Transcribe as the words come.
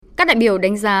Các đại biểu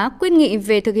đánh giá quyết nghị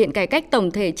về thực hiện cải cách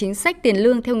tổng thể chính sách tiền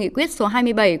lương theo nghị quyết số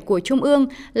 27 của Trung ương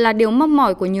là điều mong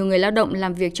mỏi của nhiều người lao động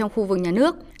làm việc trong khu vực nhà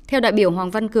nước. Theo đại biểu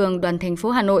Hoàng Văn Cường, đoàn thành phố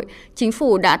Hà Nội, Chính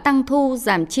phủ đã tăng thu,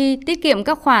 giảm chi, tiết kiệm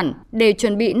các khoản để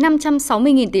chuẩn bị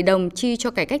 560.000 tỷ đồng chi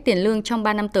cho cải cách tiền lương trong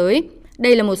 3 năm tới.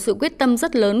 Đây là một sự quyết tâm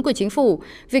rất lớn của Chính phủ.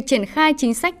 Việc triển khai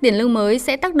chính sách tiền lương mới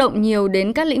sẽ tác động nhiều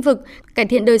đến các lĩnh vực, cải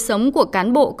thiện đời sống của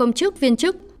cán bộ, công chức, viên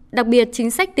chức. Đặc biệt,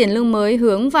 chính sách tiền lương mới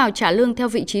hướng vào trả lương theo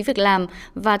vị trí việc làm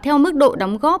và theo mức độ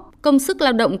đóng góp, công sức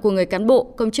lao động của người cán bộ,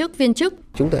 công chức, viên chức.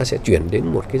 Chúng ta sẽ chuyển đến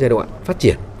một cái giai đoạn phát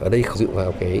triển. Ở đây dựa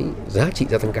vào cái giá trị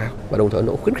gia tăng cao và đồng thời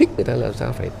nó khuyến khích người ta làm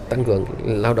sao phải tăng cường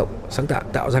lao động sáng tạo,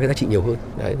 tạo ra cái giá trị nhiều hơn.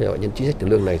 Đấy, nhân chính sách tiền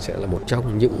lương này sẽ là một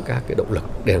trong những các cái động lực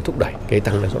để thúc đẩy cái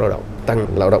tăng năng suất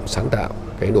lao động sáng tạo,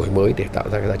 cái đổi mới để tạo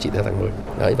ra cái giá trị gia tăng mới.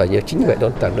 Đấy, và chính vậy nó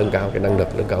nâng cao cái năng lực,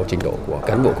 nâng cao trình độ của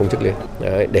cán bộ công chức lên.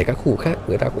 Đấy, để các khu khác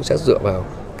người ta cũng sẽ dựa vào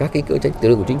các cái cơ chế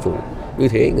tiền lương của chính phủ. Như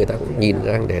thế người ta cũng nhìn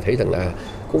rằng để thấy rằng là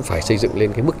cũng phải xây dựng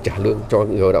lên cái mức trả lương cho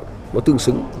người lao động nó tương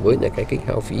xứng với cái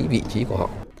hao phí vị trí của họ.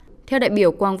 Theo đại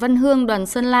biểu Quang Văn Hương, đoàn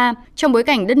Sơn La, trong bối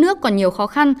cảnh đất nước còn nhiều khó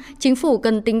khăn, Chính phủ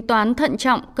cần tính toán thận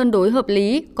trọng, cân đối hợp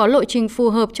lý, có lộ trình phù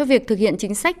hợp cho việc thực hiện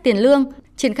chính sách tiền lương,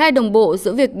 triển khai đồng bộ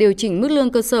giữa việc điều chỉnh mức lương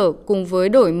cơ sở cùng với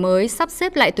đổi mới, sắp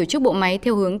xếp lại tổ chức bộ máy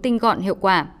theo hướng tinh gọn hiệu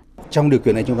quả. Trong điều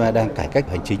kiện này chúng ta đang cải cách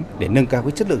hành chính để nâng cao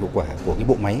cái chất lượng hiệu quả của cái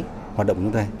bộ máy hoạt động của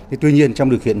chúng ta. Tuy nhiên trong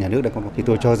điều kiện nhà nước đang có thì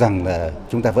tôi cho rằng là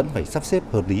chúng ta vẫn phải sắp xếp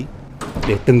hợp lý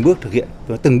để từng bước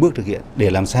thực hiện để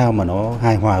làm sao mà nó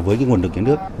hài hòa với cái nguồn lực nhà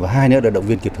nước, và hai nữa là động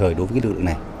viên kịp thời đối với cái lực lượng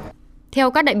này.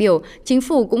 Theo các đại biểu, Chính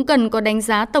phủ cũng cần có đánh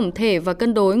giá tổng thể và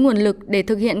cân đối nguồn lực để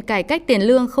thực hiện cải cách tiền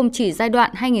lương không chỉ giai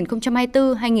đoạn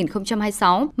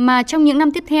 2024-2026 mà trong những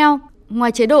năm tiếp theo.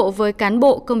 Ngoài chế độ với cán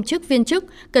bộ, công chức, viên chức,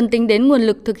 cần tính đến nguồn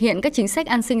lực thực hiện các chính sách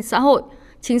an sinh xã hội,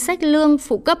 chính sách lương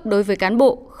phụ cấp đối với cán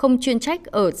bộ không chuyên trách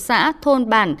ở xã, thôn,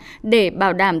 bản để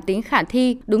bảo đảm tính khả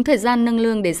thi, đúng thời gian nâng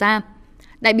lương đề ra.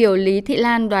 Đại biểu Lý Thị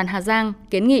Lan, đoàn Hà Giang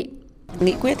kiến nghị.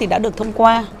 Nghị quyết thì đã được thông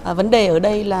qua. Vấn đề ở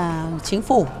đây là chính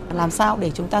phủ làm sao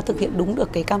để chúng ta thực hiện đúng được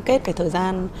cái cam kết, cái thời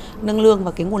gian nâng lương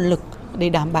và cái nguồn lực để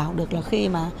đảm bảo được là khi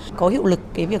mà có hiệu lực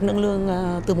cái việc nâng lương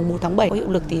từ mùng 1 tháng 7 có hiệu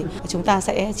lực thì chúng ta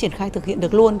sẽ triển khai thực hiện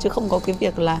được luôn, chứ không có cái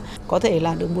việc là có thể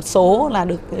là được một số là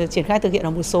được triển khai thực hiện,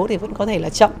 ở một số thì vẫn có thể là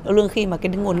chậm lương khi mà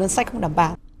cái nguồn ngân sách không đảm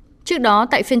bảo. Trước đó,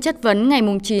 tại phiên chất vấn ngày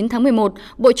 9 tháng 11,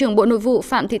 Bộ trưởng Bộ Nội vụ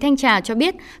Phạm Thị Thanh Trà cho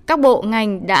biết các bộ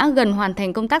ngành đã gần hoàn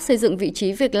thành công tác xây dựng vị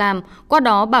trí việc làm, qua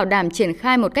đó bảo đảm triển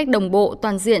khai một cách đồng bộ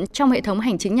toàn diện trong hệ thống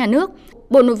hành chính nhà nước.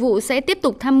 Bộ Nội vụ sẽ tiếp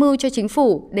tục tham mưu cho Chính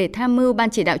phủ để tham mưu Ban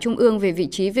Chỉ đạo Trung ương về vị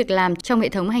trí việc làm trong hệ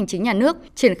thống hành chính nhà nước,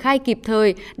 triển khai kịp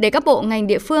thời để các bộ ngành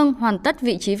địa phương hoàn tất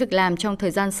vị trí việc làm trong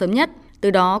thời gian sớm nhất.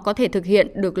 Từ đó có thể thực hiện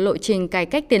được lộ trình cải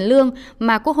cách tiền lương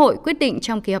mà Quốc hội quyết định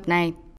trong kỳ họp này.